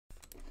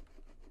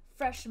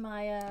refresh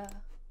my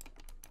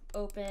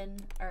open.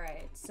 All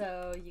right,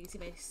 so you can see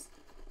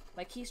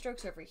my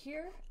keystrokes over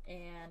here,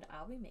 and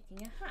I'll be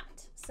making a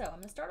hat. So I'm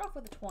gonna start off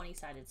with a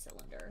 20-sided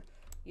cylinder.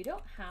 You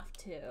don't have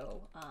to,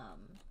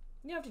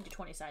 you don't have to do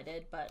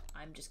 20-sided, but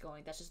I'm just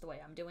going, that's just the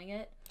way I'm doing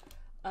it.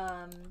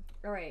 All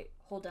right,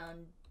 hold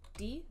down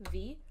D,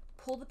 V,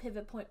 pull the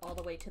pivot point all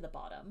the way to the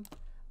bottom.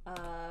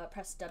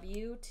 Press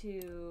W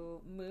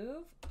to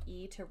move,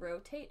 E to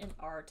rotate, and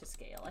R to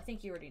scale. I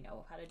think you already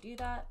know how to do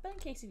that, but in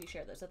case if you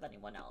share this with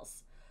anyone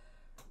else.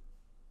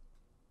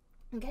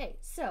 Okay,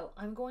 so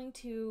I'm going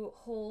to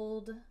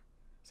hold,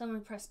 so I'm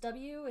going to press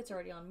W, it's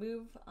already on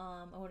move.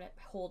 I'm going to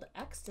hold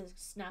X to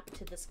snap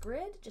to this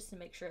grid, just to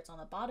make sure it's on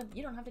the bottom.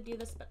 You don't have to do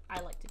this, but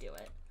I like to do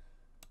it.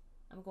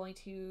 I'm going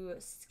to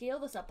scale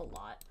this up a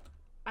lot.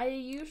 I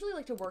usually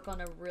like to work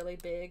on a really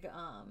big,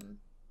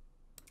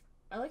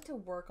 I like to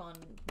work on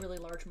really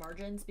large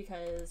margins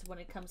because when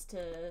it comes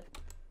to,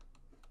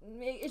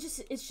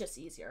 it's just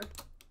easier.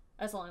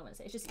 That's all I want to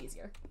say, it's just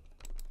easier.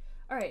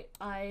 All right,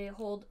 I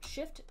hold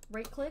Shift,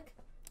 right click,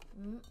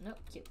 no,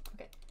 cute,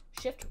 okay.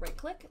 Shift, right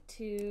click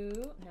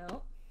to,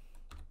 no.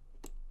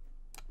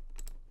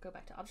 Go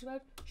back to object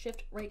mode,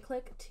 Shift, right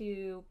click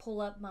to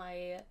pull up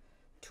my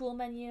tool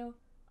menu.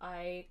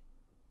 I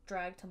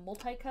drag to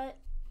multi-cut,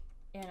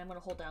 and I'm gonna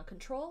hold down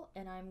Control,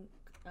 and I'm,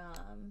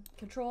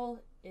 Control,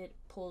 it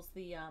pulls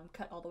the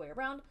cut all the way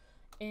around,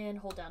 and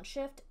hold down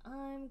Shift.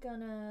 I'm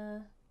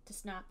gonna, to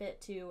snap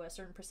it to a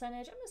certain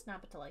percentage, I'm gonna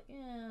snap it to like,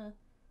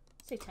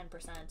 say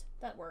 10%,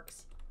 that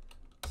works.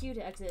 Q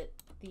to exit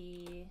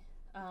the,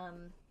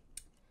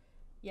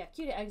 yeah,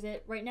 Q to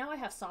exit. Right now I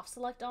have soft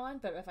select on,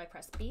 but if I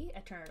press B, I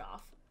turn it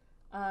off.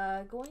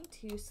 Going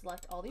to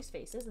select all these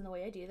faces, and the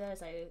way I do that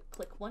is I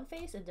click one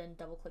face and then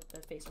double click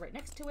the face right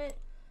next to it.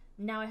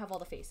 Now I have all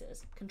the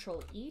faces.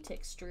 Control E to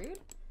extrude,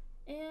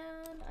 and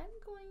I'm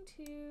going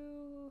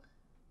to,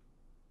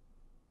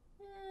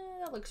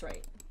 that looks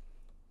right.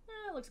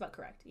 That looks about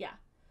correct, yeah.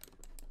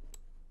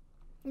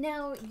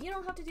 Now, you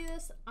don't have to do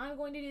this. I'm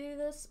going to do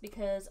this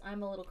because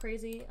I'm a little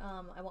crazy.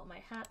 I want my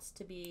hats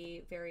to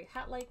be very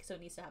hat-like, so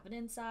it needs to have an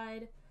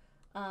inside.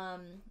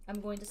 I'm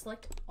going to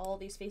select all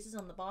these faces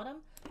on the bottom,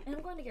 and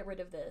I'm going to get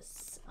rid of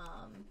this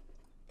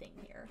thing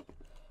here.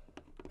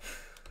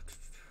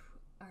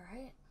 All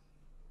right.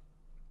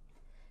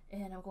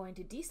 And I'm going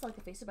to deselect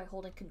the faces by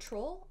holding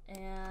Control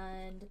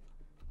and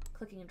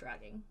clicking and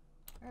dragging.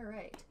 All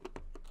right.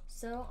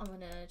 So I'm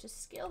gonna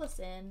just scale this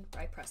in.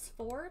 I press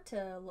 4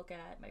 to look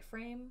at my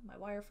frame, my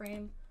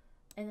wireframe,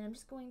 and then I'm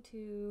just going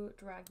to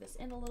drag this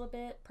in a little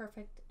bit.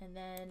 Perfect. And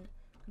then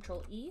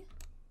Control E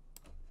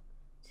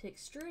to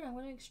extrude. I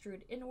want to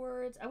extrude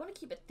inwards. I want to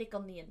keep it thick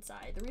on the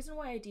inside. The reason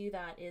why I do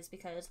that is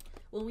because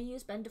when we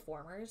use bend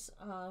deformers,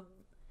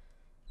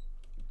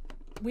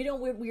 we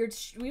don't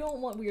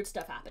want weird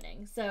stuff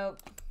happening. So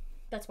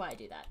that's why I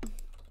do that.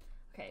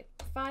 Okay,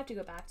 5 to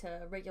go back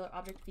to regular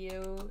object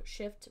view.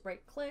 Shift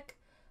right click.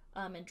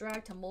 And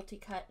drag to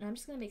multi-cut, and I'm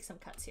just gonna make some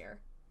cuts here.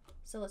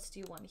 So let's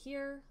do one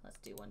here, let's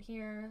do one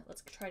here,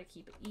 let's try to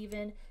keep it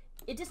even.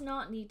 It does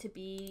not need to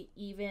be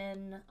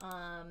even.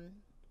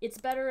 It's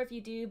better if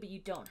you do, but you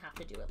don't have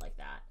to do it like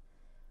that.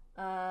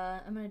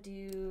 I'm gonna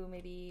do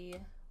maybe,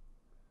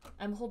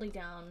 I'm holding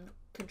down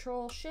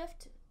Control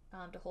Shift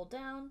to hold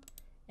down,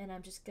 and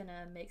I'm just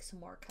gonna make some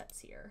more cuts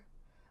here.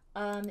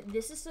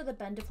 This is so the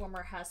bend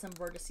deformer has some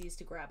vertices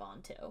to grab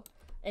onto,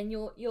 and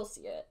you'll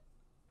see it.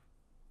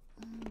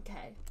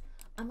 Okay,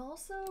 I'm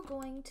also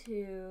going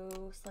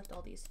to select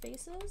all these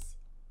faces,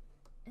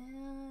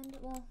 and,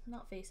 well,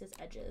 not faces,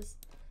 edges.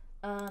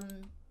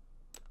 I'm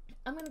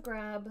gonna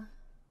grab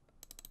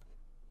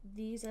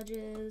these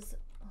edges,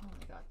 oh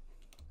my god,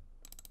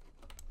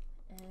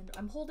 and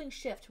I'm holding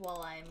Shift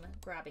while I'm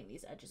grabbing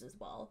these edges as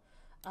well.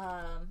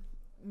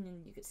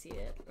 And you can see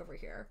it over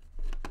here.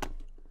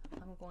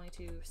 I'm going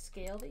to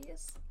scale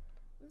these,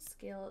 and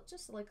scale it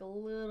just like a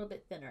little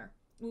bit thinner.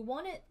 We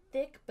want it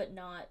thick, but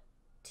not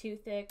too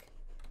thick.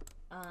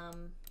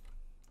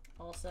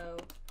 Also,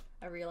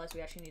 I realized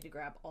we actually need to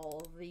grab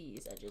all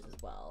these edges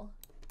as well.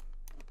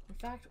 In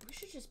fact, we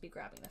should just be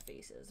grabbing the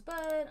faces,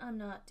 but I'm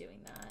not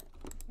doing that.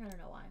 I don't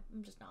know why.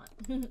 I'm just not.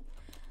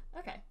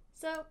 Okay,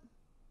 so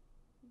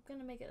I'm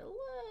gonna make it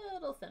a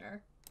little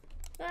thinner.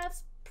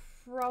 That's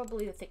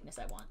probably the thickness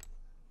I want.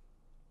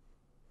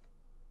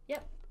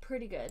 Yep,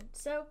 pretty good.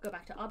 So go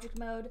back to object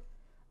mode.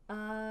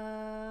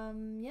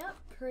 Yep,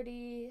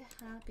 pretty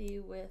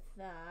happy with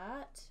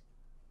that.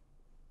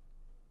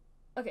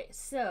 Okay,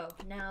 so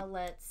now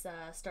let's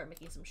start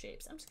making some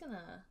shapes. I'm just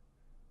gonna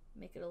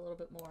make it a little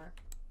bit more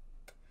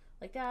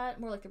like that,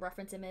 more like the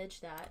reference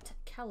image that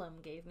Callum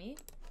gave me.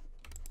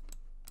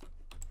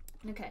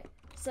 Okay,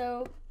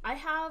 so I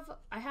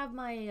have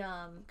my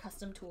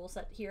custom tool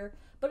set here,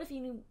 but if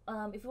you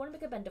want to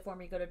make a bend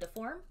deformer, you go to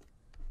Deform,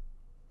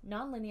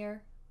 Nonlinear,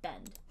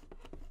 Bend,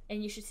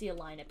 and you should see a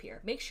line appear.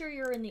 Make sure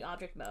you're in the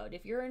object mode.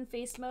 If you're in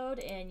face mode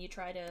and you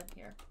try to,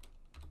 here.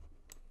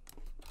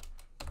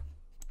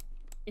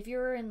 If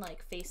you're in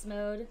like face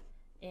mode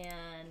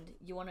and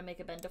you want to make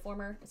a bend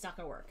deformer, it's not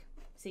going to work.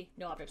 See,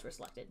 no objects were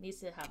selected. Needs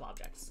to have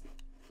objects.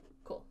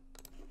 Cool.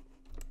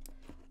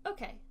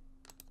 Okay.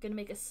 Gonna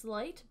make a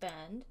slight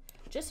bend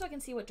just so I can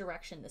see what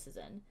direction this is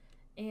in.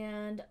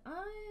 And I'm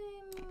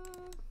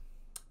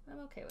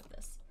okay with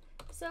this.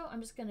 So I'm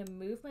just gonna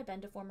move my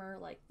bend deformer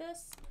like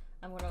this.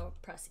 I'm gonna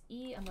press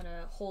E. I'm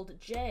gonna hold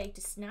J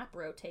to snap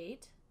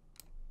rotate.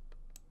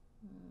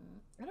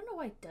 I don't know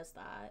why it does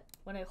that.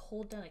 When I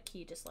hold down a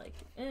key, just like,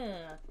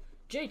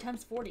 J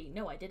times 40.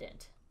 No, I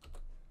didn't.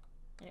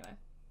 Anyway.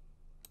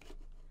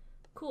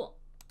 Cool.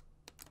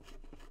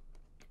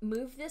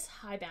 Move this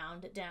high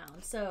bound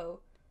down. So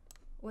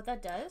what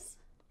that does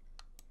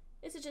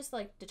is it just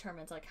like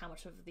determines like how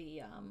much of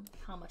the,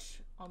 how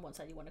much on one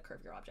side you want to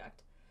curve your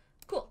object.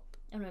 Cool.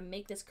 I'm gonna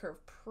make this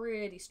curve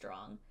pretty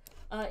strong.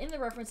 In the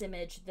reference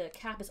image, the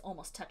cap is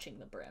almost touching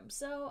the brim.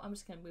 So I'm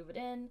just gonna move it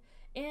in.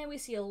 And we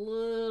see a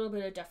little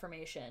bit of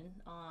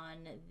deformation on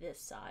this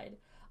side.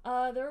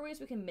 There are ways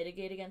we can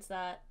mitigate against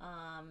that.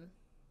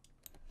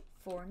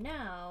 For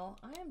now,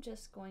 I am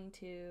just going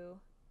to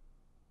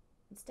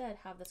instead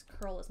have this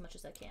curl as much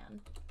as I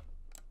can.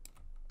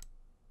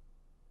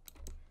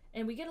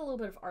 And we get a little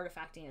bit of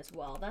artifacting as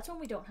well. That's when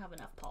we don't have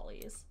enough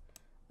polys.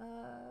 I'm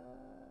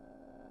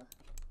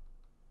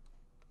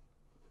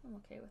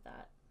okay with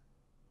that.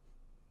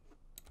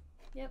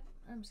 Yep,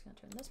 I'm just gonna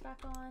turn this back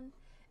on.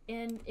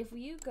 And if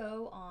you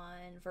go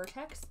on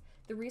vertex,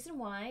 the reason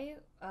why,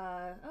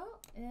 oh,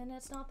 and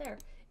it's not there.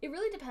 It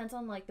really depends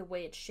on like the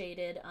way it's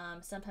shaded.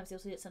 Sometimes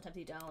you'll see it, sometimes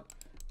you don't.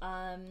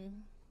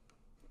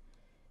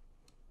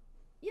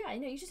 Yeah, I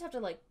know, you just have to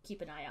like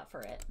keep an eye out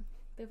for it.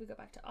 But if we go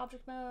back to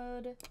object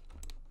mode,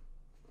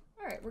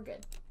 all right, we're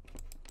good.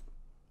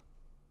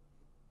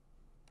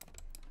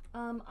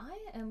 I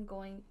am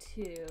going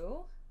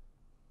to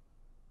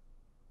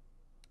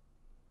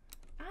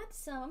add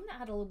some, I'm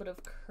gonna add a little bit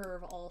of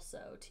curve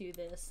also to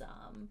this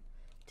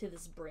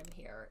brim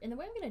here. And the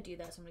way I'm gonna do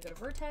that is I'm gonna go to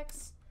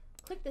vertex,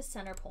 click this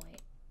center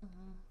point.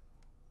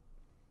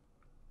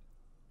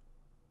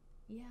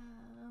 Yeah,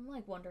 I'm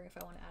like wondering if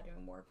I want to add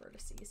any more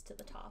vertices to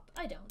the top.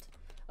 I don't.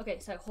 Okay,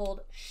 so I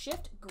hold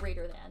shift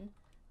greater than,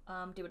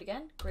 do it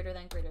again, greater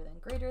than, greater than,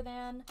 greater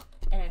than,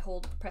 and I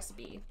press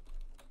B.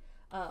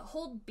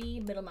 Hold B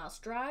middle mouse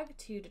drag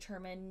to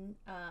determine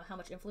how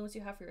much influence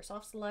you have for your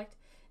soft select.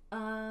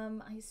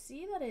 I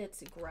see that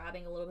it's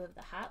grabbing a little bit of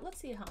the hat. Let's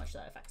see how much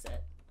that affects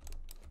it.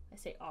 I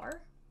say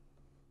R.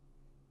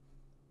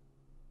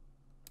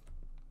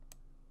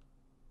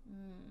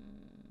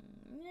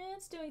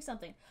 It's doing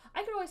something.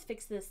 I could always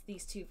fix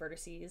these two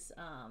vertices.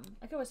 I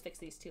could always fix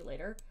these two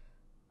later.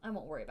 I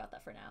won't worry about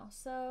that for now.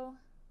 So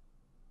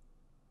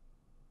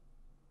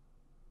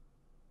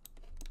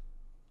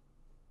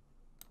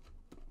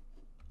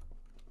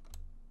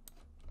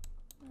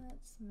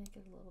let's make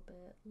it a little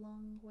bit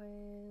long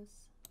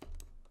ways.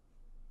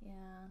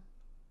 Yeah.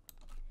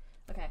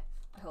 Okay.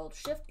 I hold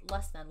shift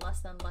less than,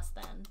 less than, less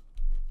than.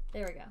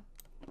 There we go.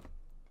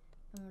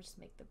 I'm gonna just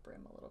make the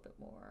brim a little bit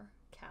more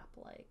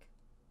cap-like.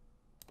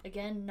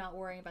 Again, not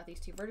worrying about these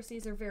two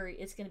vertices.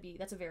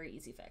 That's a very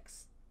easy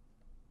fix.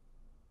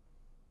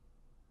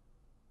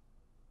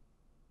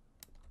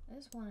 I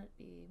just want it to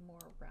be more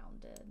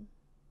rounded.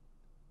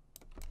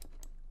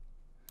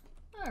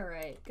 All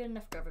right, good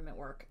enough government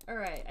work. All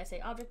right, I say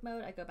object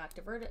mode, I go back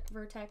to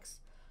vertex.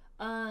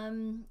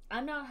 I'm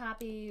not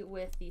happy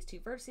with these two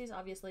vertices,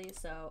 obviously,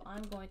 so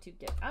I'm going to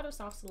get out of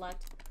soft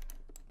select,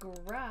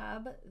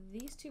 grab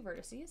these two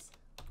vertices,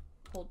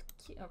 hold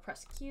Q, or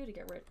press Q to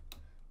get rid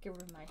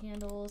of my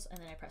handles, and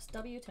then I press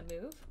W to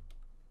move.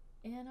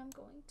 And I'm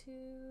going to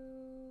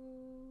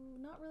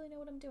not really know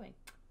what I'm doing.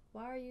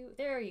 Why are you,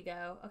 there you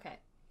go, okay.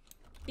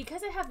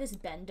 Because I have this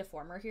bend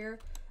deformer here,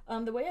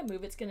 the way I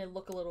move it's gonna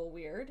look a little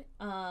weird.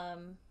 But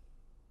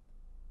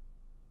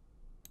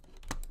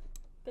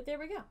there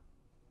we go.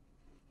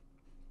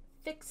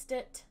 Fixed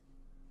it.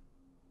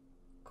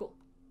 Cool.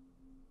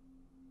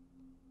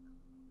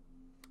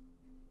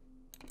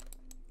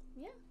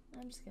 Yeah,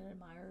 I'm just gonna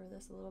admire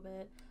this a little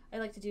bit. I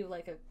like to do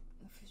like a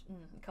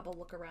couple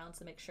look arounds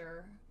to make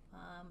sure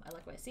I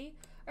like what I see.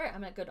 All right,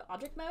 I'm gonna go to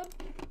object mode,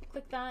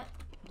 click that,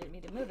 didn't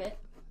mean to move it,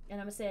 and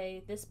I'm gonna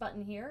say this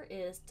button here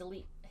is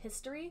delete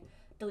history,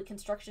 delete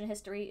construction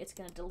history. It's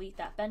gonna delete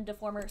that bend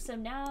deformer. So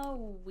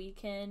now we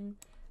can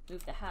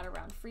move the hat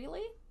around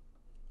freely.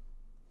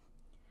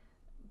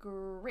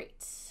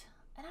 Great.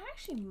 And I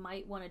actually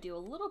might want to do a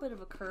little bit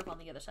of a curve on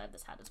the other side of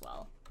this hat as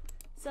well.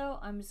 So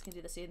I'm just gonna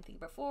do the same thing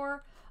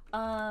before.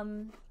 I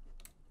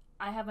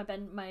have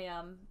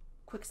my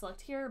quick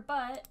select here,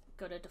 but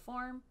go to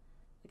deform,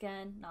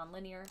 again,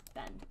 nonlinear,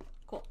 bend.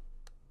 Cool.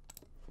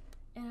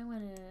 And I'm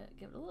gonna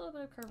give it a little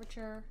bit of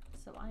curvature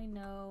so I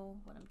know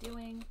what I'm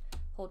doing.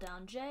 Hold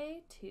down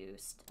J to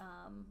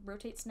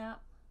rotate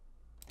snap,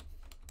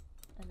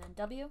 and then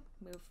W,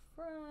 move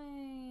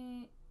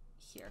right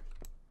here.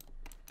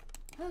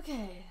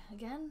 Okay,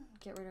 again,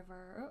 get rid of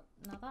our, oh,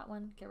 not that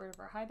one, get rid of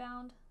our high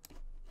bound,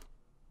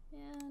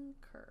 and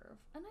curve.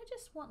 And I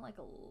just want like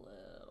a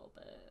little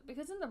bit,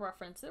 because in the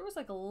reference, there was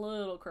like a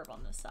little curve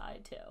on this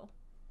side too.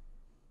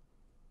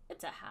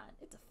 It's a hat,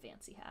 it's a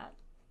fancy hat.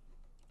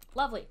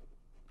 Lovely.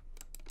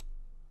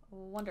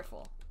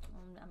 Wonderful.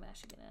 I'm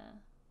actually gonna...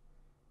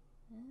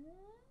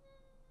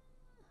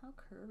 how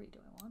curvy do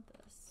I want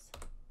this?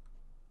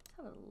 Let's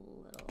have it a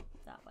little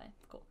that way.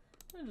 Cool.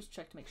 I'm gonna just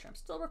check to make sure I'm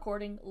still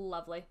recording.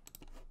 Lovely.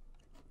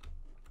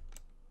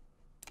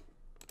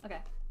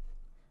 Okay.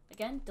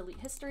 Again, delete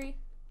history.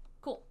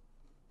 Cool.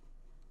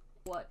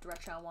 What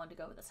direction I wanted to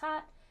go with this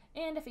hat.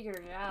 And I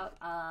figured it out.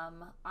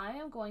 I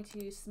am going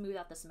to smooth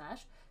out this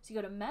mesh. So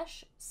you go to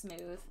mesh,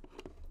 smooth,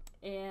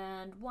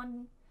 and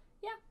one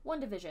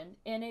division.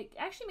 And it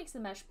actually makes the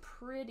mesh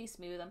pretty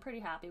smooth. I'm pretty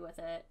happy with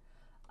it.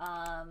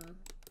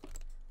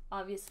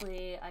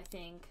 Obviously, I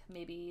think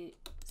maybe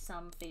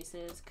some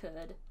faces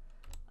could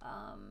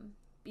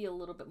be a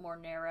little bit more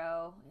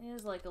narrow. It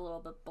is like a little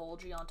bit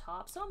bulgy on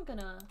top. So I'm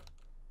gonna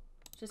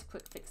just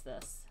quick fix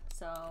this.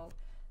 So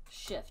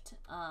shift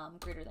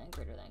greater than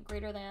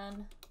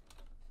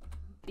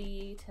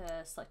B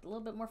to select a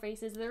little bit more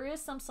faces. There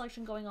is some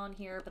selection going on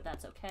here, but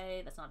that's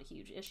okay. That's not a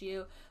huge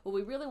issue. What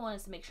we really want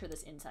is to make sure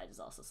this inside is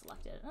also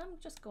selected. And I'm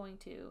just going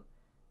to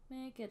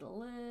make it a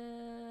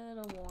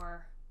little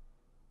more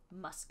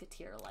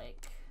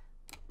musketeer-like.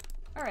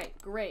 All right,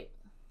 great.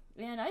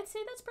 And I'd say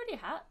that's pretty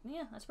hat.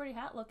 Yeah, that's pretty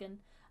hat looking.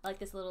 I like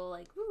this little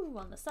like woo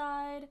on the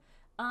side.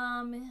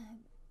 I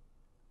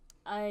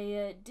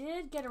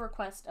did get a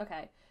request.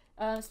 Okay.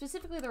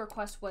 Specifically, the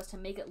request was to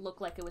make it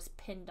look like it was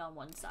pinned on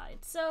one side.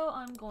 So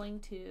I'm going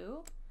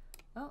to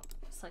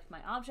select my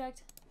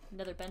object,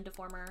 another bend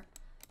deformer,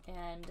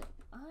 and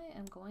I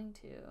am going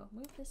to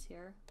move this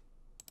here.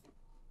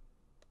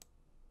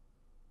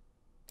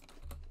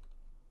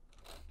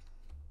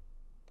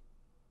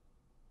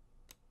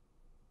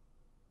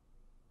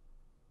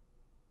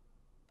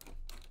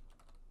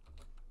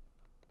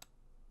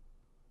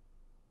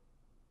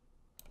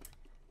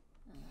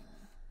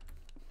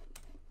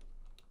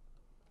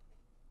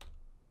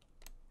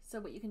 So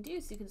what you can do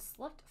is you can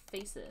select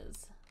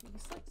faces. You can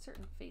select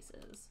certain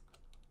faces.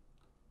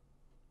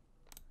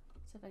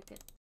 So if I could...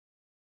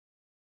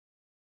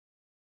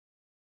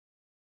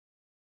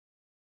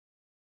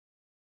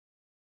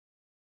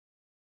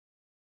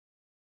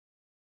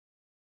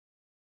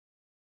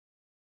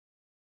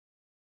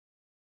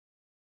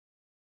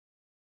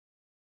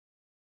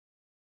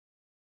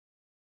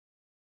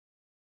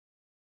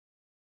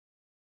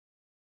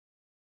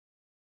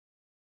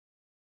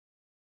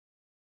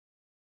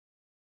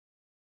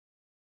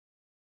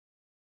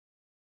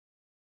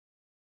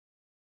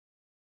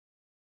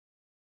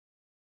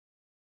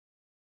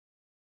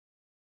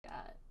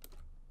 Got,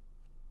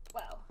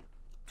 wow,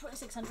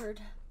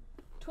 2,600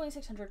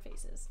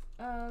 faces.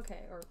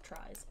 Okay, or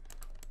tries.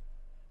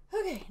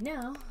 Okay,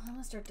 now I'm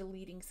gonna start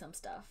deleting some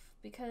stuff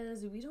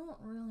because we don't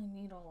really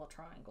need all the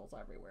triangles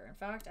everywhere. In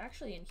fact,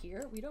 actually in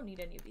here, we don't need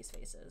any of these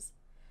faces.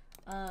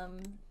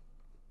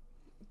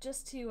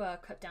 Just to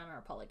cut down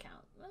our poly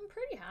count. I'm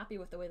pretty happy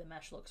with the way the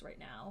mesh looks right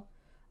now.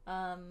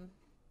 Yeah,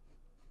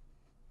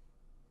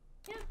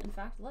 in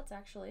fact, let's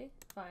actually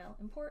file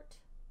import.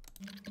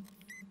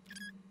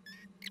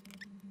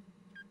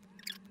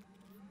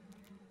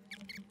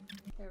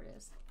 There it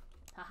is.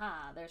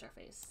 Haha, there's our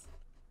face.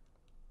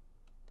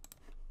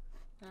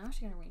 And I'm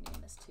actually gonna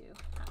rename this to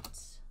hat.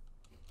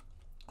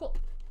 Cool.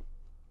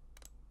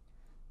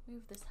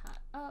 Move this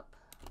hat up,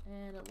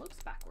 and it looks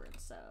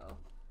backwards, so I'm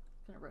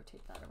gonna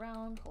rotate that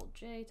around. Hold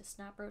J to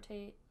snap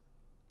rotate.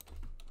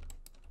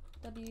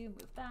 W,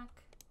 move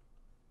back.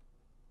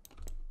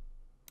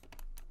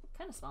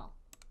 Kind of small.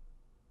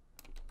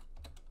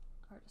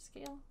 R to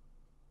scale.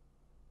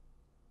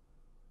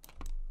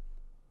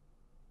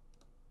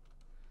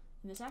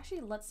 And this actually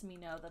lets me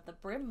know that the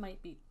brim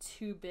might be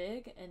too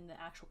big and the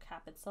actual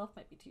cap itself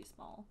might be too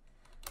small.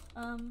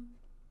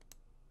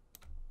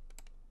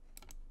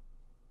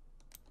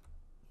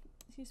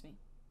 Excuse me.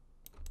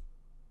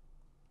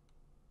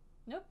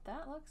 Nope,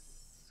 that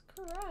looks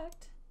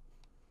correct.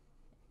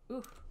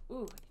 Ooh,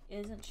 ooh,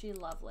 isn't she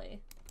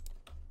lovely?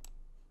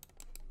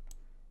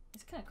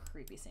 It's kind of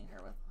creepy seeing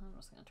her with, I'm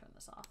just gonna turn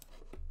this off.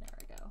 There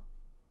we go.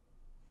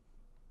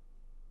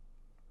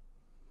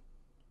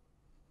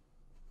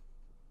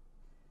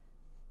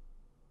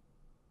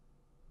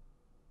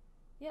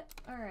 Yep,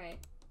 alright.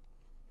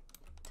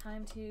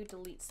 Time to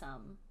delete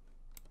some.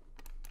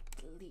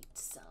 Delete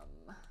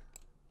some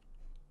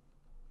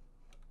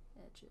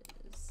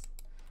edges.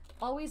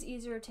 Always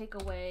easier to take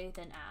away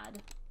than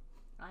add,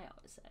 I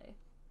always say.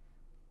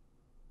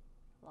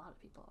 A lot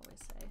of people always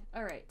say.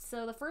 Alright,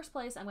 so the first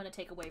place I'm going to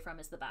take away from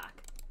is the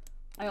back.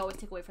 I always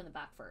take away from the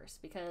back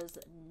first because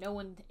no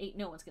one's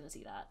going to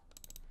see that.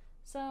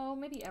 So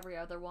maybe every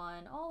other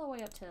one, all the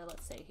way up to,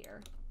 let's say,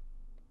 here.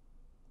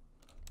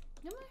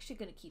 I'm actually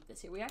going to keep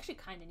this here. We actually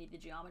kind of need the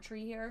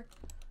geometry here,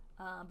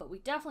 but we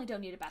definitely don't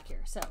need it back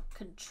here. So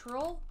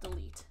Control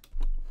Delete.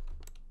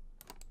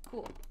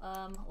 Cool.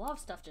 A lot of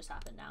stuff just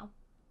happened now.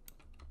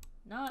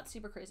 Not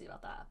super crazy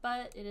about that,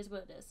 but it is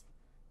what it is.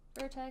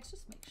 Vertex,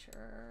 just make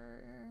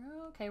sure.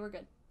 Okay, we're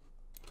good.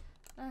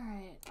 All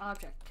right,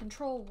 object.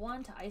 Control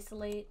 1 to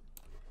isolate.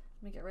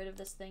 Let me get rid of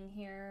this thing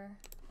here.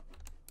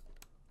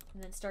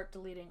 And then start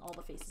deleting all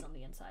the faces on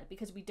the inside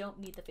because we don't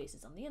need the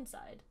faces on the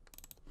inside.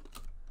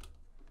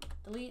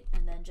 Delete,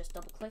 and then just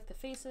double click the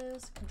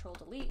faces, control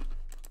delete.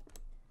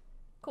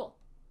 Cool.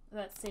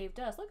 That saved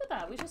us. Look at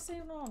that. We just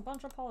saved a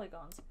bunch of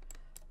polygons.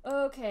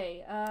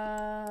 Okay,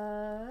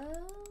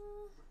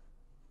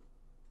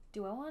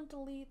 do I want to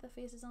delete the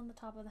faces on the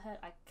top of the head?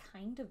 I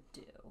kind of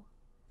do.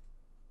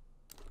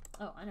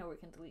 Oh, I know we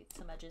can delete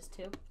some edges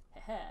too.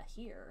 Heh,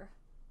 here.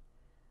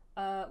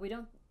 We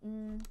don't,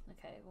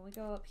 okay, when we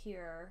go up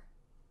here,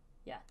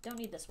 yeah, don't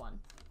need this one.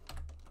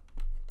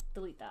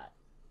 Delete that.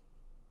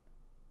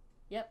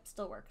 Yep,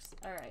 still works.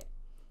 All right.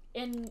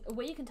 And a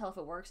way you can tell if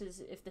it works is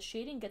if the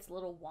shading gets a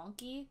little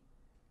wonky.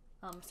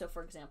 So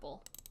for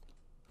example,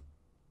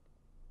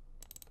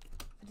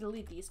 if I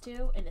delete these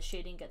two and the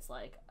shading gets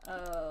like, that's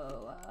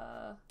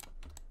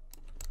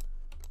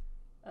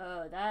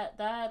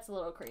a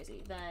little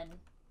crazy, then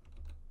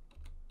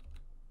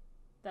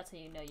that's how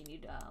you know you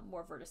need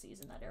more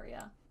vertices in that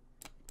area.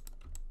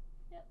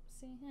 Yep,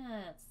 see,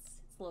 yeah, it's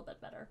a little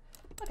bit better.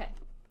 Okay.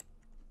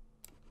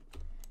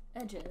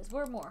 Edges,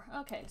 where more?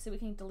 Okay, so we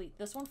can delete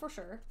this one for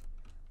sure.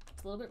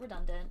 It's a little bit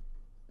redundant.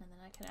 And then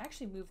I can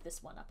actually move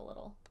this one up a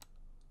little.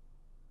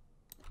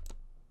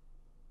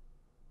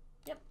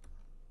 Yep.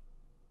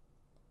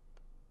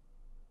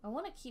 I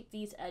want to keep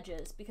these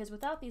edges because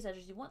without these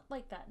edges, you want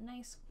like that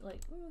nice,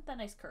 that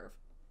nice curve.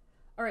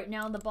 All right,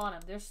 now on the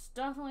bottom, there's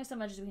definitely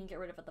some edges we can get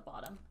rid of at the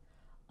bottom.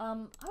 I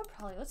would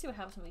probably, let's see what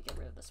happens when we get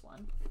rid of this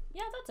one.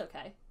 Yeah, that's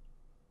okay.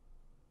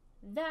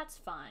 That's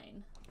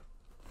fine.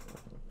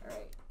 All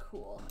right,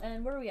 cool.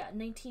 And where are we at?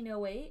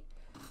 1908.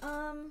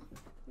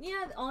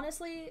 Yeah,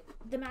 honestly,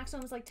 the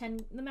maximum is like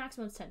 10. The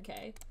maximum is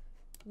 10K.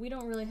 We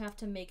don't really have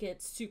to make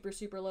it super,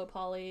 super low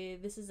poly.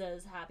 This is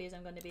as happy as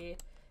I'm going to be.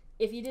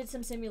 If you did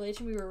some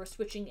simulation, we were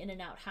switching in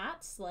and out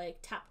hats, like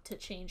tap to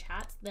change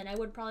hats, then I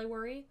would probably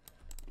worry.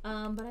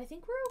 But I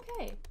think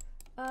we're okay.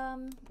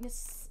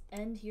 This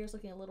end here is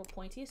looking a little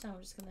pointy, so I'm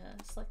just gonna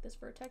select this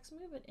vertex,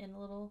 move it in a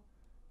little.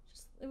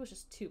 It was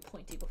just too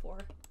pointy before.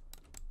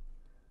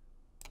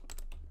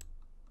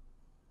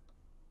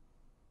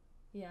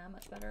 Yeah,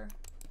 much better.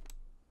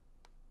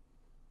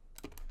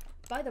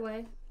 By the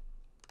way,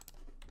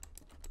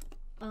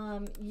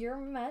 your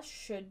mesh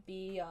should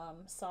be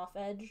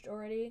soft-edged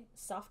already.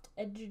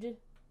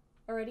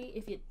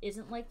 If it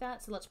isn't like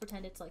that, so let's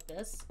pretend it's like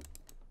this.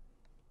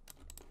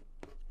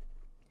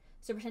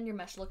 So pretend your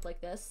mesh looked like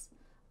this.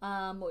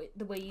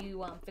 The way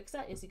you fix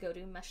that is you go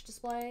to Mesh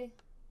Display,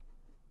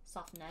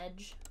 Soften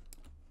Edge,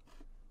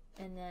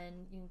 and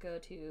then you can go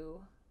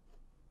to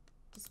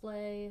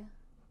Display,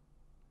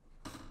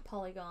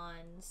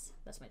 Polygons.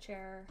 That's my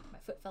chair. My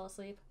foot fell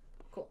asleep.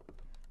 Cool.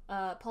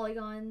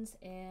 Polygons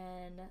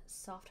and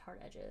Soft Hard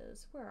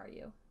Edges. Where are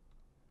you?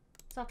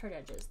 Soft Hard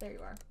Edges. There you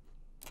are.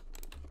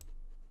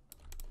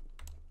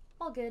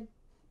 All good.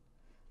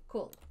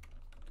 Cool.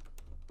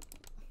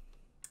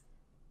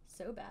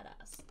 So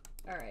badass.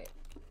 All right,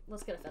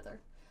 let's get a feather.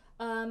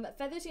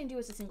 Feathers you can do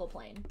as a single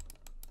plane.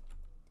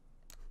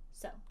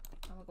 So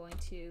I'm going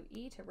to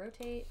E to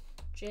rotate,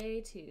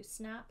 J to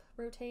snap,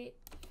 rotate.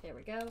 There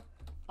we go.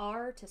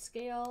 R to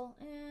scale,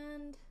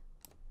 and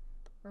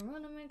we're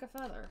going to make a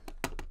feather.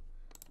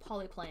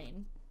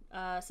 Polyplane,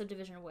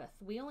 subdivision width.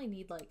 We only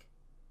need like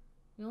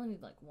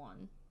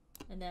one,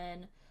 and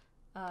then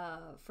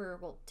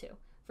two.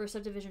 For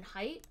subdivision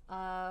height,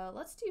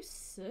 let's do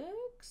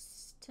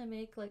 6 to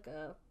make like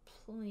a,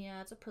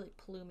 yeah, it's a pretty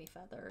plumy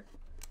feather.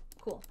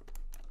 Cool.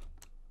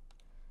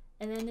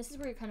 And then this is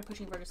where you're kind of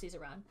pushing vertices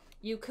around.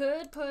 You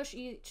could push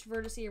each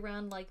vertice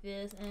around like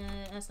this,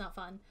 and that's not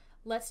fun.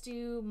 Let's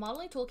do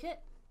modeling toolkit.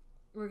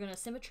 We're gonna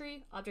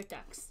symmetry, object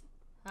X.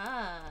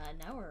 Ah,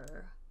 now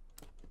we're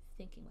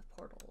thinking with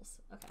portals.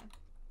 Okay.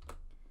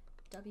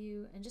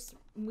 W, and just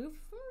move,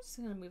 I'm just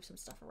gonna move some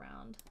stuff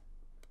around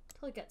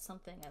until I get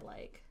something I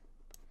like.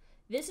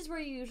 This is where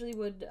you usually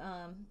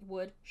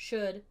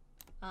should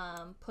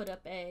put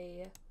up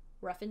a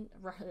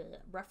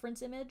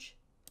reference image.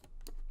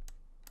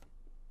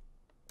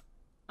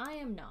 I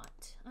am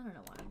not. I don't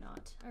know why I'm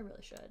not. I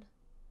really should.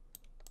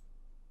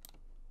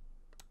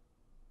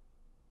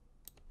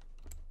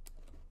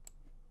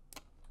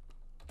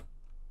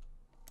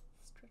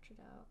 Stretch it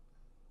out.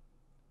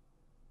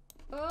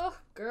 Oh,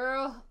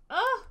 girl.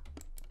 Oh!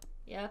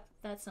 Yep,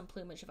 that's some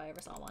plumage if I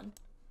ever saw one.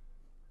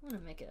 I'm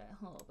gonna make it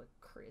a little bit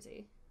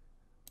crazy.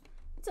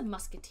 It's a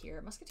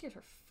musketeer. Musketeers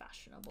were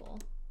fashionable.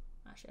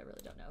 Actually, I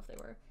really don't know if they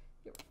were.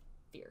 They were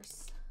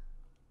fierce.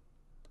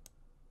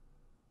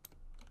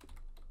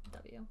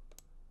 W.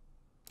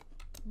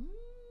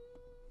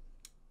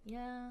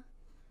 Yeah.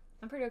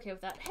 I'm pretty okay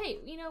with that. Hey,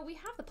 you know, we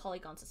have the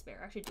polygons to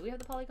spare. Actually, do we have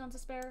the polygons to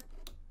spare?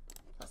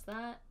 Plus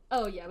that.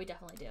 Oh, yeah, we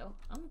definitely do.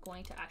 I'm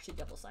going to actually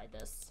double side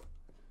this.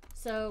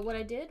 So what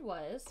I did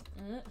was...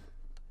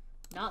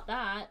 not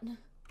that.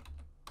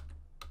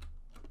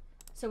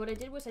 So what I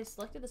did was I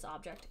selected this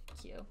object,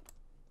 Q.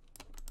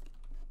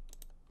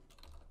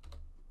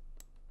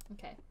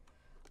 Okay.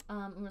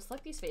 I'm going to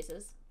select these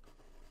faces.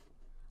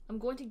 I'm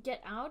going to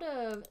get out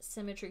of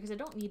symmetry because I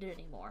don't need it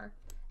anymore.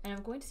 And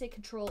I'm going to say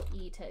Control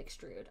E to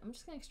extrude. I'm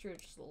just going to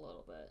extrude just a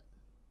little bit.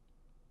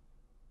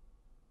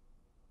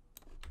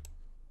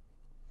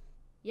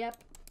 Yep.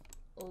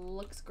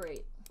 Looks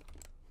great.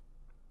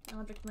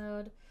 Object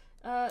mode.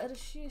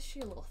 She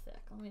a little thick.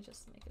 Let me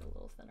just make it a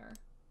little thinner.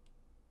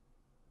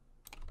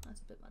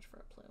 That's a bit much for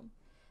a plume.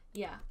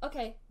 Yeah.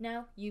 Okay.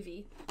 Now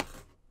UV.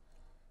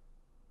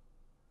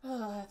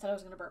 Oh, I thought I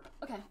was gonna burp.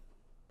 Okay.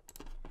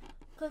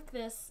 Click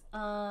this.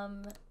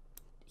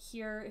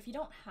 Here, if you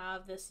don't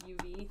have this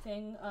UV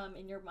thing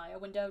in your Maya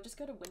window, just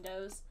go to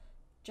Windows,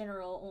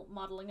 General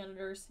Modeling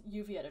Editors,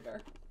 UV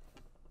Editor.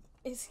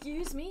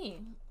 Excuse me.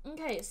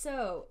 Okay,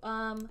 so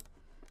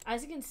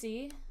as you can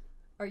see,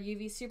 our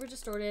UV is super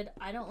distorted.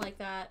 I don't like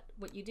that.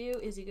 What you do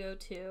is you go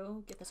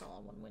to, get this all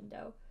in one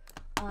window,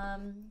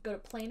 go to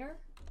Planar.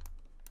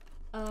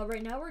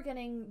 Right now we're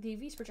getting the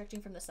UV's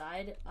projecting from the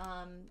side.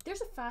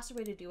 There's a faster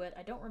way to do it.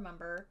 I don't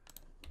remember.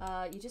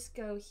 You just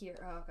go here.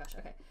 Oh gosh,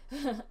 okay.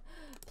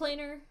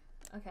 Planar.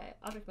 Okay,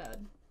 object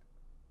mode.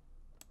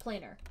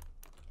 Planar.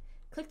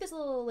 Click this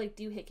little like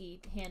doohickey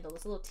handle,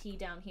 this little T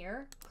down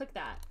here. Click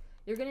that.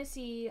 You're gonna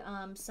see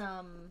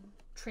some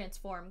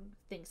transform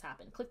things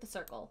happen. Click the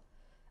circle.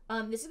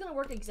 This is gonna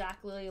work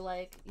exactly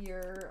like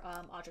your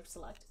object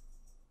select.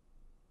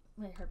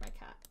 I heard my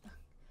cat.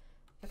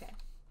 Okay.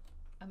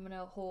 I'm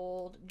gonna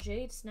hold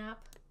J to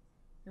snap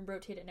and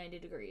rotate it 90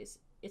 degrees.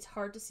 It's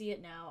hard to see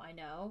it now, I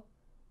know.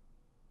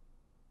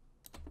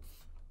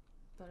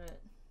 But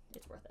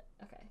it's worth it.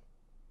 Okay.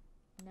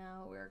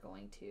 Now we're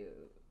going to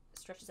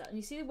stretch this out. And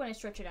you see when I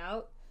stretch it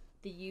out,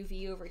 the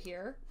UV over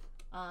here,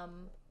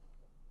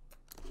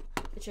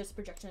 it shows the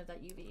projection of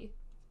that UV.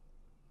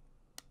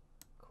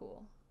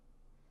 Cool.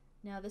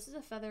 Now this is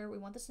a feather. We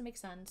want this to make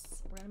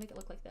sense. We're gonna make it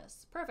look like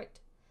this.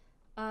 Perfect.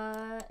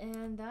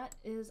 And that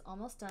is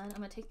almost done. I'm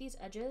gonna take these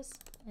edges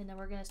and then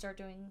we're gonna start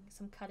doing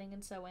some cutting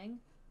and sewing.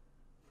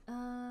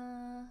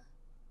 I'm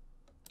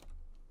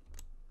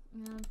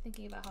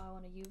thinking about how I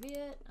want to UV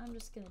it. I'm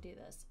just gonna do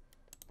this.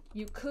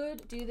 You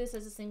could do this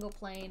as a single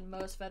plane.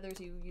 Most feathers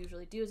you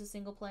usually do as a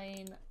single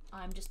plane.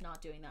 I'm just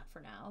not doing that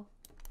for now.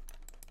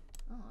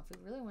 Oh, if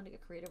we really wanted to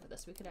get creative with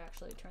this, we could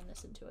actually turn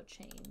this into a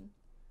chain.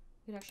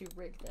 We could actually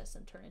rig this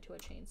and turn it into a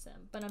chain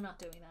sim, but I'm not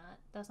doing that.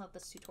 That's not what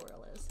this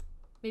tutorial is.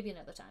 Maybe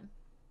another time.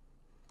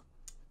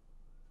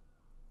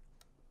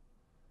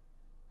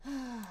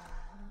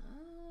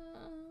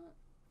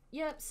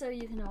 Yep, so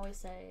you can always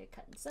say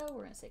cut and sew.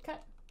 We're gonna say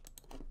cut.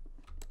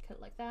 Cut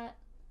it like that.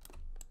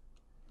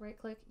 Right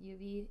click,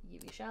 UV,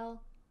 UV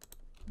shell.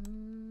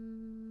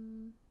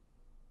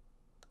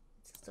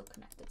 It's still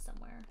connected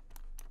somewhere.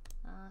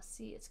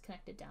 See, it's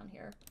connected down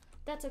here.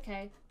 That's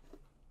okay.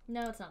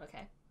 No, it's not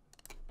okay.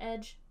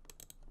 Edge.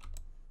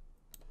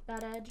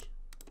 That edge.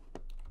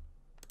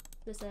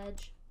 This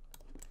edge.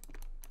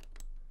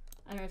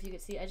 I don't know if you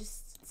could see, I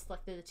just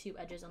selected the two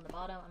edges on the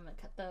bottom. I'm gonna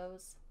cut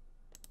those.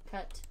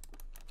 Cut.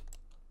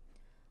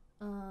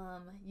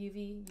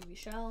 UV, UV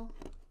shell.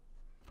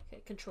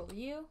 Okay, Control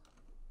U.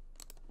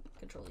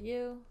 Control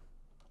U.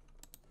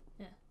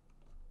 Yeah.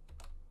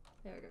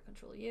 There we go,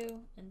 Control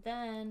U. And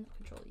then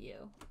Control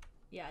U.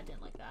 Yeah, I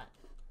didn't like that.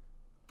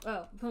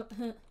 Oh,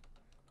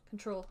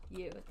 Control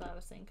U. I thought I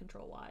was saying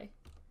Control Y.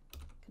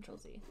 Control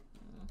Z.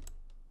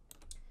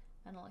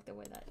 I don't like the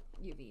way that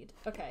UV'd.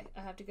 Okay,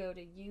 I have to go to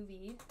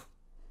UV.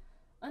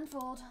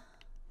 Unfold.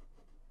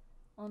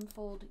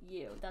 Unfold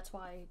U. That's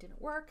why it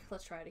didn't work.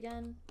 Let's try it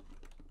again.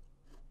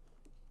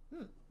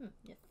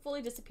 Yeah,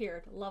 fully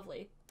disappeared.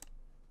 Lovely.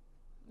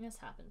 This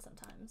happens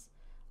sometimes.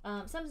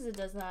 Sometimes it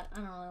does that. I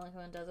don't really like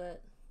when it does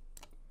it.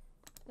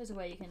 There's a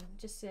way you can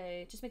just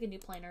say, just make a new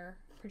planar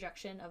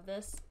projection of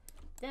this.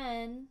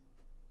 Then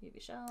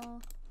UV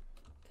shell,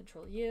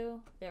 Control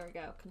U. There we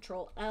go.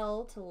 Control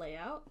L to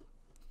layout.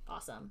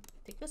 Awesome.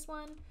 Take this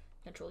one,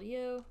 Control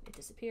U. It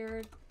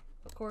disappeared.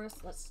 Of course,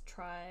 let's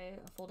try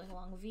folding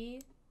along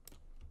V.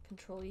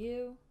 Control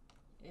U.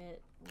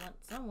 It went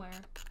somewhere.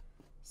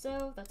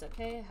 So that's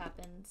okay. It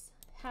happens.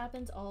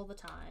 Happens all the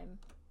time.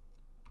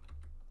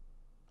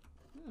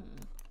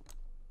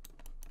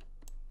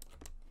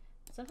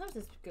 Sometimes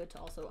it's good to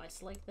also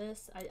isolate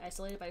this. I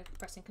isolate it by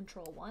pressing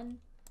Control 1.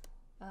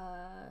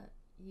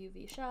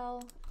 UV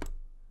shell.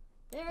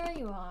 There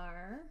you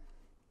are.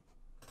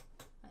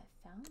 I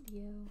found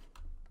you.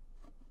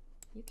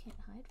 You can't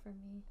hide from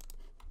me.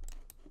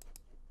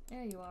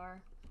 There you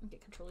are. Okay,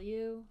 Control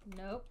U.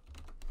 Nope.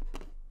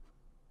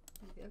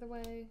 Move the other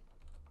way.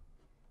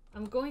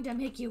 I'm going to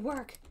make you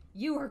work.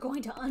 You are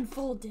going to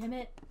unfold, damn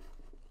it.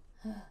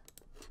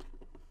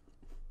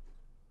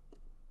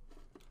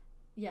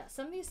 Yeah,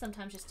 some of these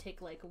sometimes just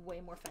take like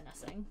way more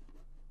finessing.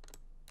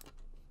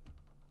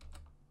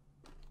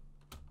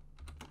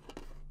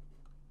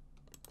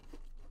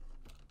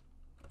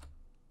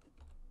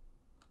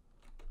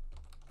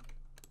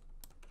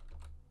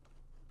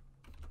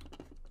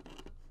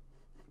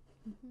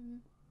 Let's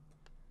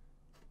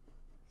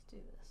do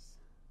this.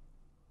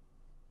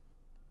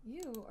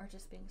 You are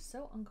just being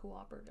so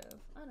uncooperative.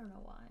 I don't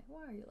know why.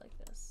 Why are you like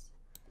this?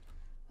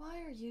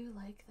 Why are you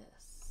like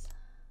this?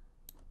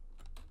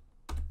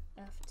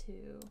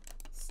 F2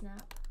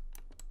 snap.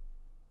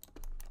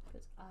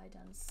 Because I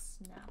done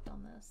snapped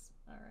on this.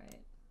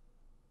 Alright.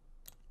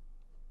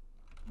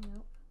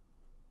 Nope.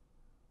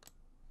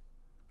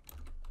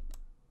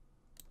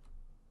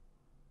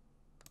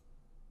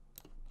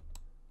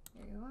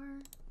 There you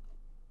are.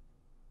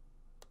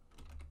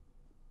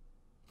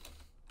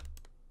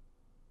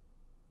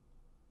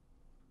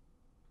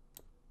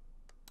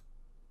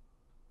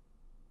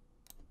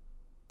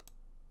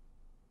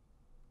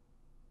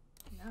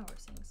 Now we're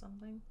seeing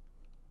something.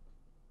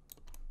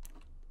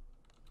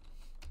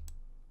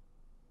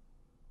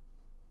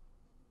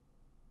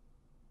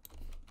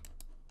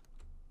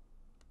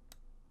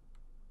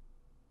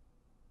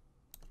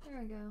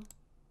 There we go.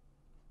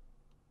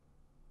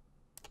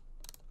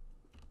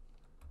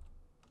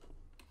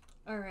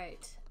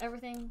 Alright,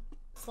 everything,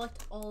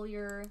 select all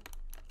your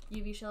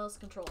UV shells,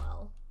 Control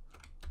L.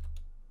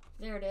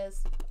 There it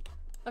is.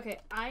 Okay,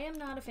 I am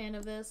not a fan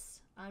of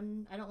this. I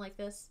don't like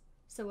this.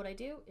 So what I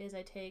do is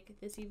I take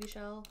this UV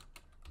shell,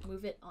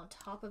 move it on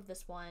top of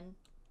this one,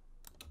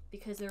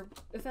 because the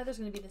feather's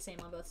going to be the same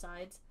on both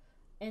sides.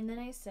 And then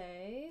I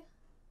say,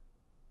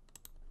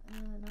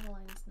 not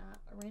align, snap,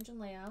 arrange and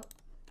layout,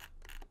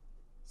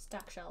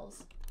 stack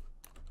shells.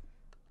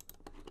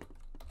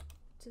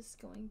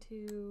 Just going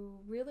to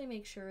really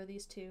make sure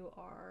these two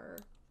are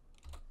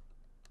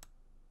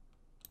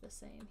the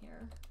same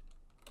here.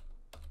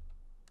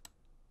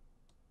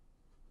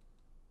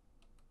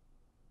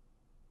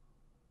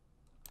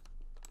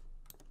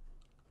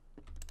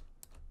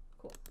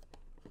 Cool.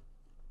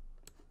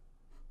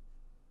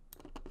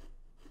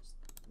 Just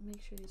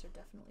make sure these are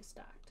definitely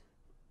stacked.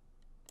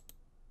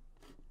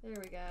 There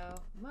we go.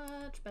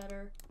 Much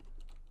better.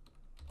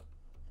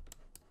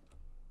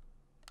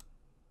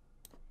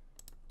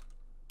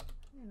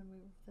 I'm gonna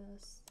move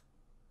this.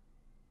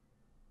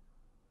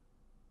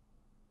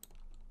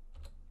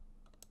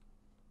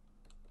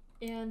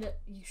 And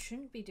you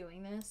shouldn't be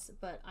doing this,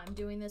 but I'm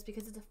doing this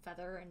because it's a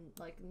feather and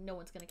like no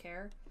one's gonna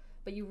care.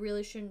 But you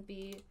really shouldn't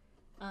be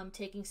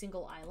taking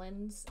single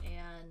islands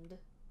and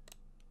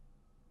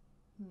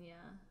yeah,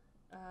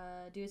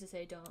 do as I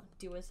say, don't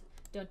do as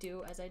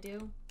I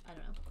do. I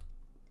don't know.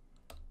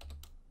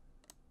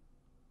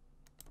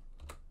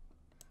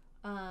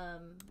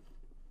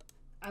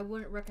 I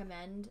wouldn't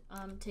recommend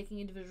taking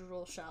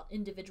individual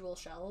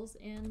shells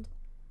and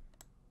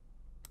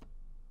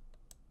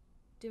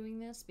doing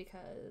this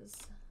because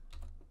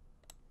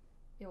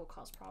it will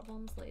cause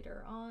problems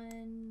later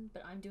on.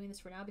 But I'm doing this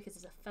for now because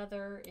it's a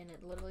feather and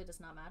it literally does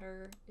not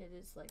matter. It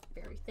is like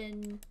very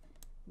thin.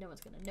 No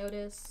one's gonna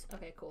notice.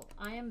 Okay, cool.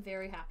 I am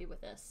very happy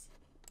with this.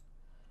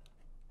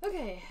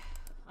 Okay,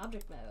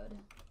 object mode.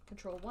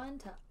 Control 1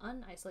 to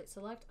unisolate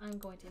select. I'm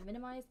going to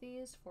minimize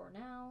these for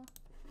now.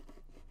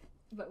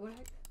 But what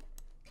I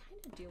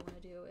kind of do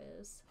want to do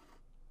is,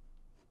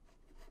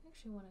 I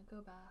actually want to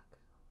go back.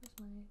 Where's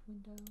my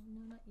window?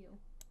 No, not you.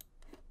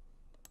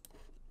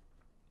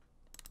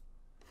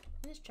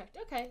 I just checked.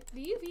 Okay,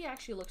 the UV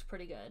actually looks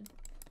pretty good.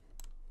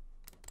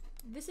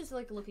 This is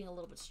like looking a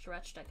little bit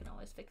stretched. I can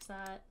always fix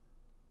that.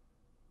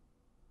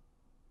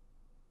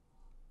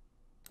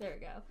 There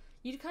we go.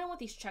 You kind of want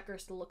these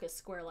checkers to look as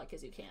square-like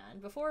as you can.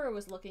 Before it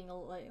was looking a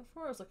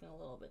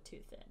little bit too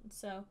thin.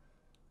 So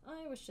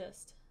I was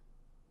just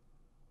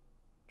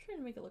trying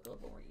to make it look a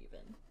little more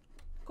even.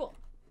 Cool.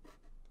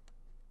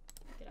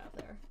 Get out of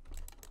there.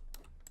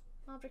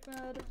 Object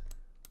mode.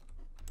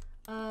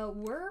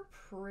 We're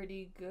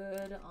pretty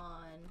good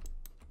on,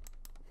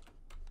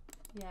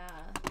 yeah,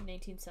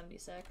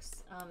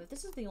 1976. If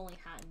this is the only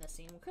hat in this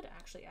scene, we could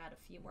actually add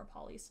a few more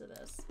polys to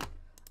this.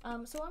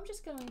 So I'm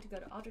just going to go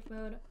to object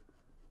mode.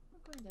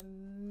 I'm going to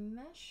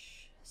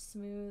mesh,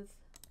 smooth.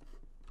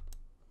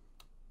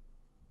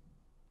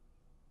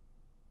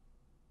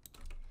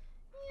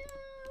 Yeah,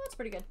 that's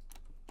pretty good.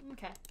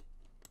 Okay.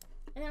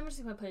 And I'm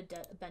just going to put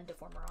a bend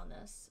deformer on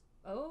this.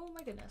 Oh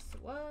my goodness,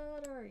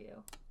 what are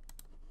you?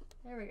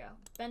 There we go.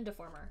 Bend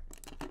deformer.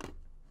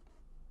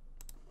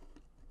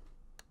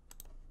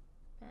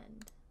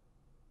 Bend.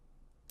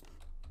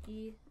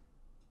 E.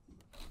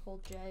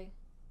 Hold J.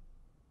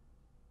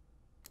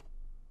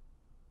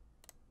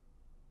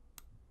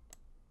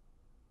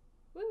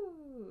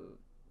 Woo!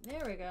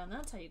 There we go, and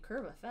that's how you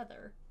curve a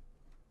feather.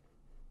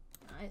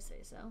 I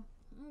say so.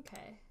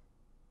 Okay.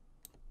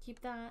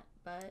 Keep that,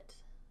 but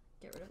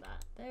get rid of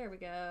that. There we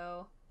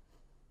go.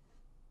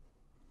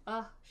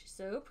 Ah, she's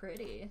so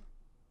pretty.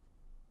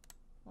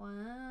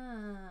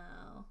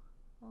 Wow.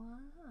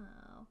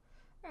 Wow.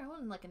 I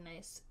want like a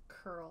nice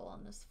curl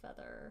on this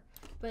feather,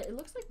 but it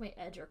looks like my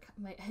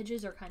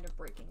edges are kind of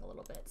breaking a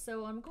little bit.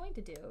 So what I'm going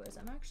to do is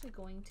I'm actually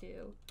going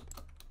to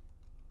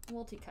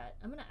multi-cut.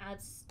 I'm gonna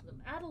add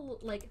a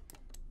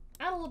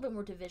little bit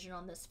more division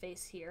on this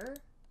face here,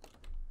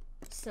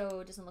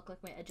 so it doesn't look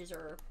like my edges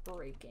are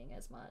breaking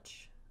as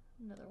much.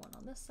 Another one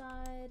on this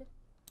side.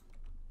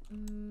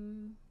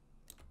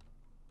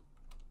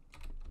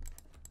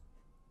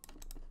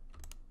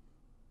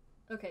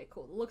 Okay,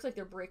 cool. It looks like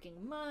they're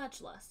breaking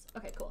much less.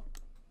 Okay, cool.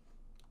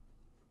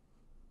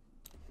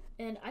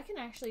 And I can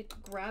actually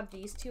grab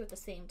these two at the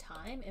same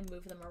time and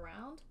move them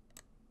around.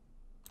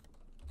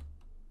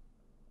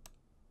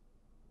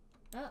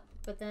 Oh,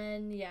 but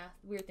then, yeah,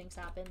 weird things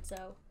happen,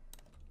 so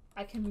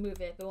I can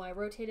move it. But when I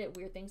rotate it,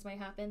 weird things might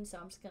happen, so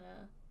I'm just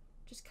gonna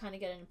just kind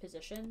of get it in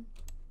position.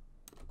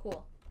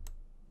 Cool.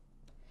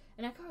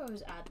 And I could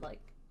always add,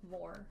 like,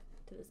 more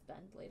to this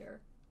bend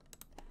later.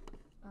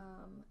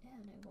 And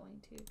I'm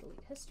going to delete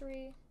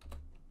history.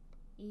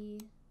 E.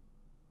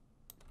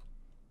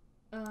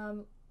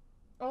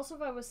 Also,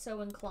 if I was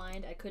so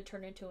inclined, I could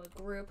turn it into a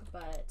group,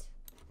 but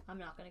I'm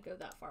not going to go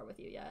that far with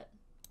you yet.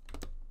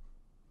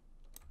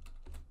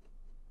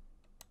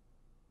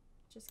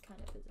 Just kind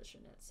of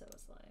position it so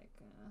it's like,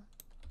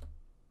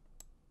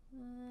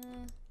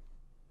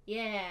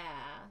 yeah.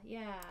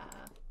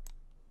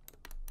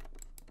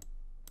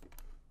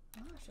 I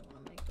actually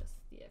want to make this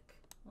thick.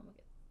 I want to make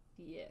it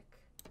thick.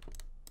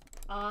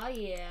 Ah,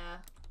 yeah.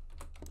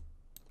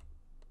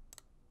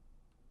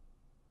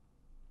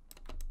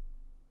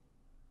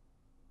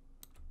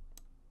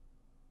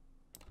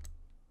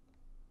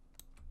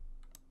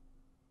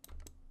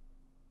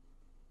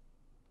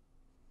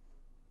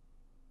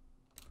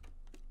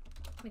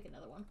 Make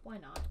another one. Why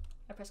not?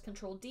 I press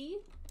Control D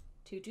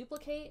to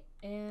duplicate,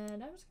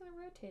 and I'm just going to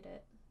rotate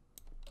it.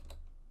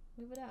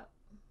 Move it up.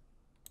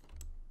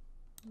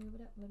 Move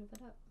it up, move it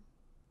up.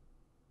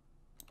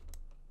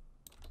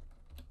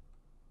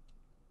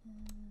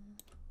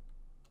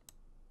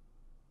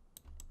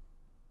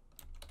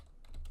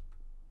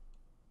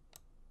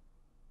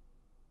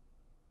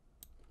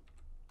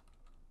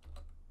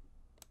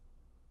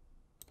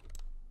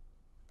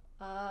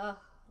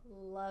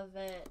 Love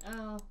it.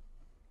 Oh,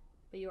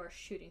 but you are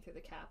shooting through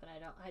the cap, and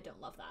I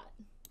don't love that.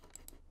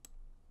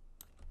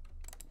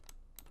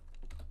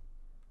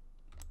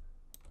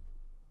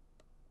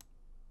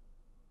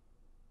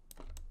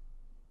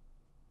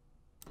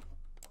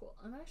 Cool.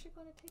 I'm actually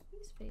going to take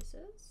these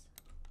faces.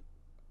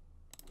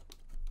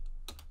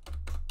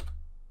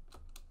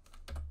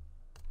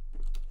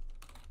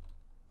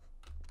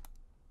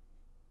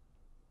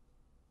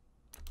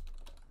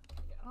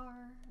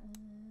 R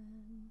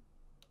and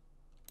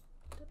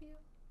W.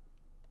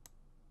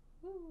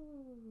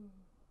 Woo!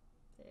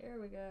 There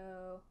we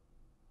go.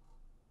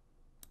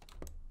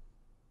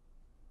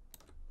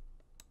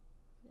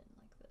 Didn't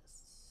like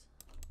this.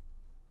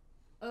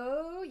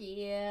 Oh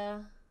yeah.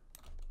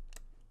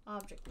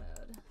 Object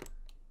mode.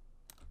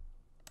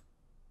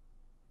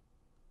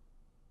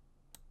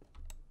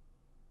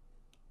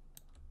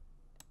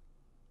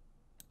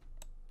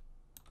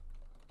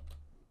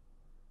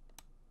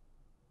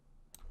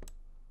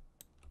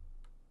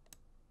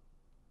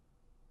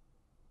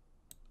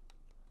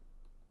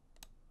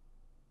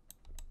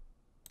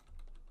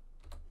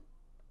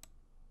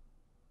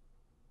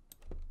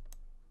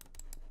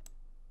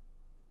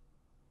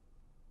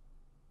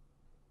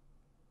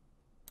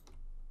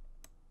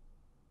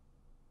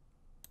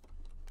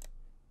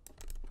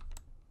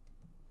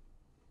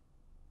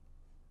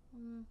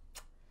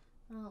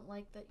 I don't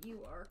like that you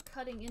are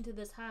cutting into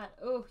this hat.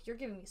 Oh, you're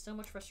giving me so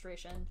much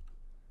frustration.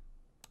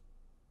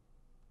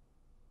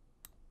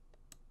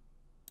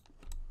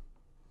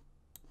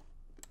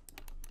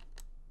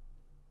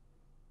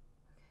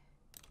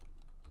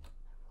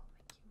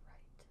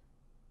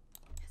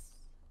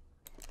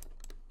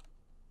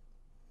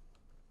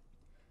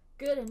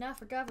 Good enough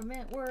for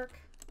government work.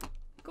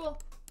 Cool.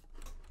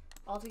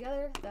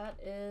 Altogether, that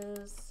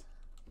is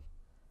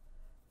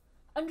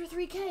under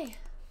 3K.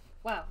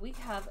 Wow, we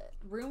have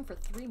room for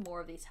 3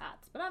 more of these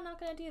hats, but I'm not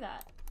going to do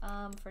that.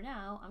 For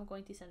now, I'm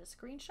going to send a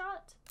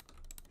screenshot.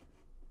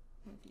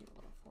 Move you a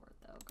little forward,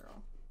 though,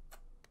 girl.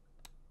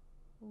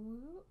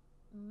 Ooh,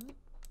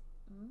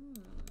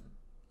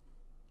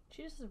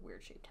 She just has a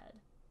weird shaped head.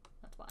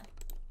 That's why.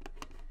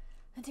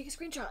 And take a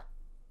screenshot.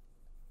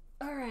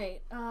 All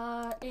right,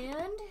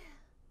 and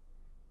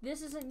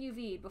this isn't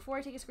UV'd. Before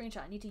I take a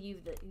screenshot, I need to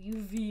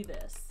UV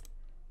this.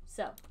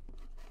 So,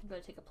 I'm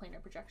going to take a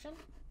planar projection.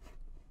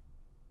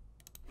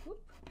 Whoop.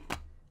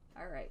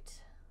 All right.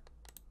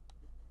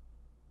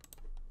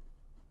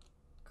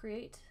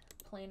 Create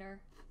planar.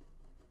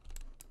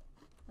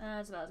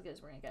 That's about as good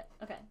as we're gonna get.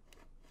 Okay.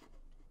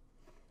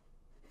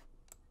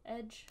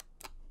 Edge.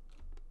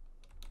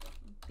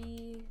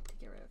 B to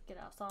get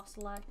out soft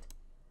select.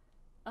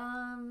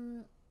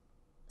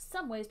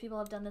 Some ways people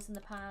have done this in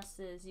the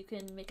past is you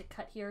can make a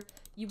cut here.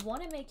 You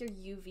want to make your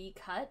UV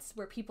cuts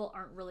where people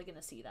aren't really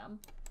gonna see them.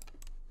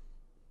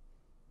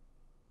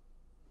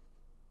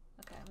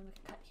 Okay, I'm gonna make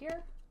a cut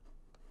here.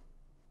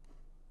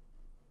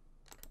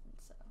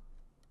 So,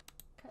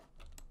 cut.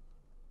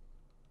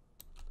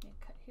 Make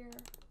a cut here.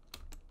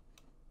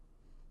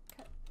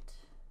 Cut.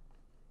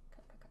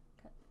 Cut, cut, cut,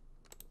 cut,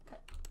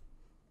 cut.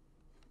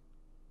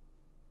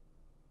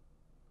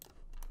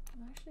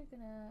 I'm actually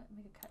gonna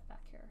make a cut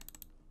back here.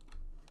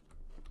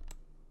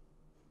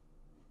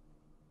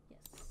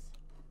 Yes.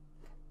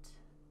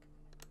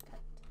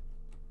 Cut.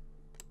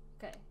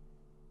 Cut. Okay.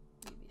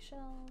 UV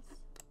shells.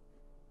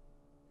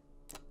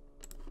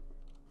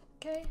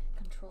 Okay,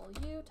 Control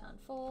U to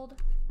unfold.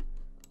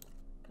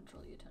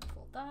 Control U to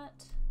unfold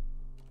that.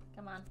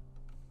 Come on.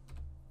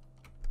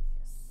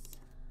 Yes.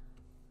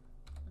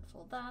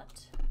 Unfold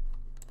that.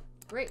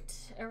 Great.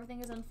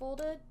 Everything is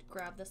unfolded.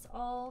 Grab this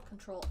all.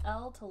 Control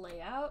L to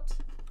lay out.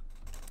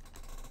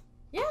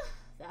 Yeah,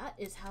 that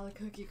is how the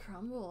cookie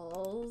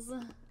crumbles.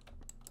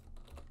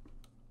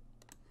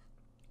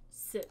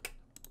 Sick.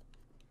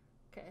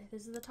 Okay,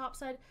 this is the top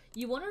side.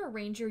 You want to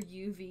arrange your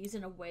UVs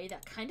in a way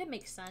that kind of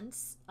makes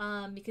sense,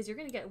 because you're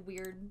going to get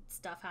weird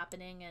stuff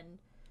happening, and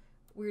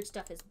weird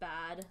stuff is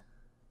bad.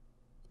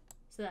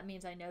 So that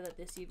means I know that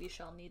this UV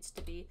shell needs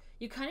to be...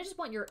 You kind of just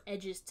want your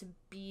edges to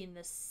be in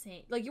the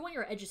same... Like, you want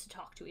your edges to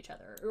talk to each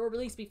other, or at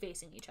least be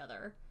facing each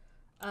other.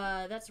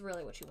 That's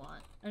really what you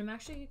want. And I'm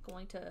actually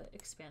going to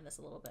expand this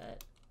a little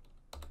bit.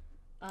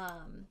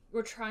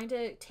 We're trying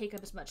to take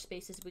up as much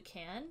space as we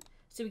can,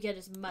 so we get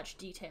as much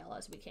detail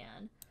as we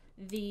can.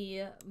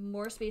 The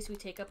more space we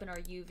take up in our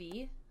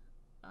UV,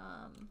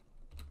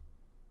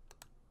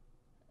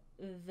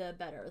 the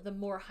better. The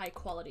more high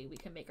quality we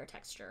can make our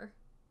texture.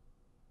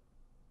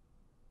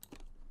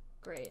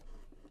 Great.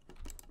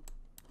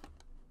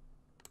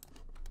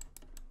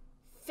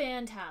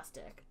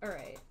 Fantastic. All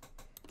right.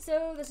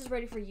 So this is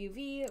ready for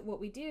UV.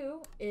 What we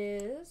do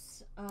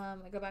is, I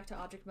go back to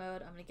object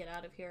mode. I'm going to get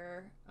out of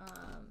here,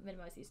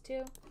 minimize these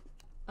two.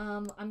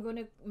 I'm going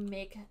to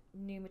make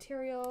new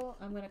material.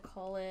 I'm going to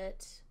call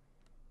it,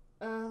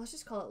 let's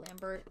just call it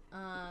Lambert.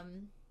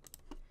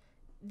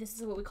 This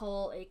is what we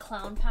call a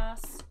clown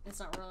pass. It's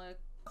not really a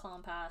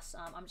clown pass.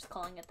 I'm just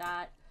calling it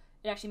that.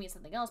 It actually means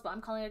something else, but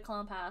I'm calling it a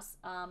clown pass.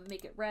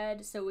 Make it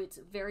red so it's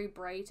very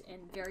bright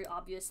and very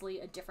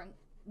obviously a different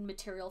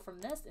material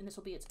from this, and this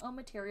will be its own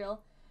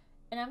material.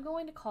 And I'm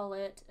going to call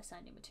it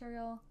assign new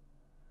material.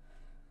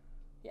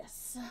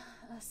 Yes,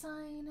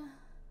 assign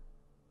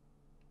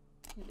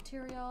new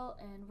material,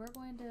 and we're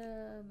going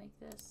to make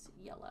this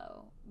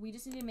yellow. We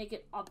just need to make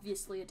it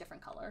obviously a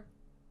different color.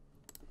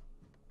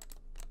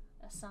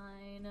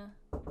 Assign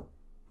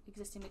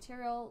existing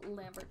material,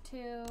 Lambert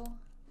 2.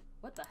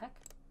 What the heck?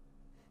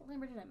 What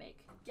Lambert did I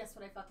make? Guess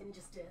what I fucking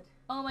just did.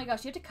 Oh my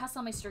gosh, you have to cuss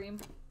on my stream.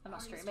 I'm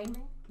not streaming.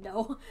 Streaming.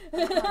 No.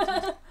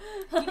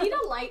 You need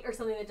a light or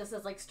something that just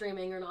says like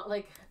streaming or not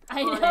like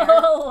I on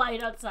know.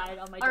 Light outside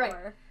on my door.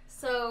 Right.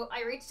 So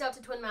I reached out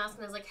to Twin Mask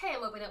and I was like, hey,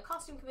 I'm opening up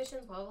costume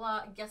commissions, blah, blah,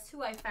 blah. Guess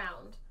who I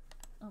found?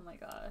 Oh my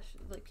gosh.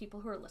 Like, people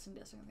who are listening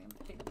to this are going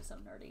to think I'm so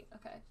nerdy.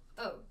 Okay.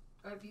 Oh,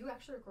 are you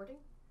actually recording?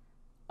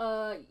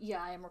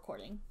 Yeah, I am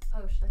recording.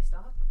 Oh, should I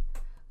stop?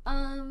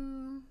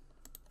 I'm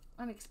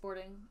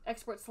exporting.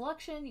 Export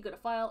selection. You go to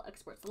File,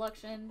 Export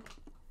Selection.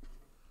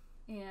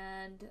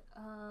 And,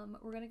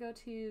 we're going to go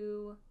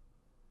to,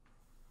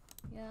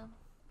 yeah,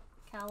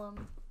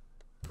 Callum.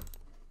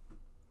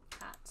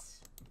 Hat.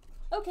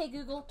 Okay,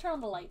 Google, turn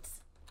on the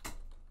lights.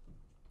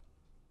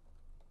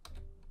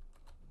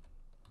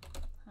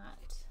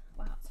 Hat.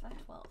 Wow, it's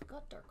 5:12. It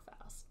got dark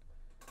fast.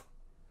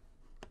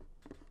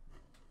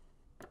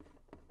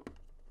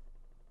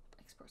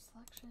 Export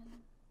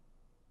selection.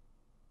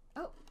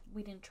 Oh,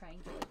 we didn't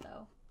triangulate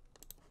though.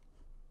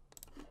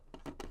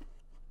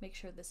 Make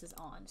sure this is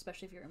on,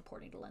 especially if you're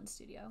importing to Lens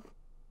Studio.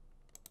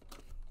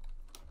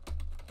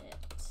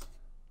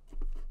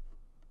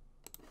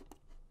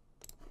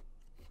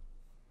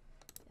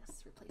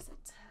 Replace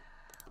it.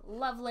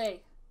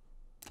 Lovely.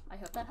 I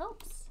hope that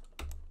helps.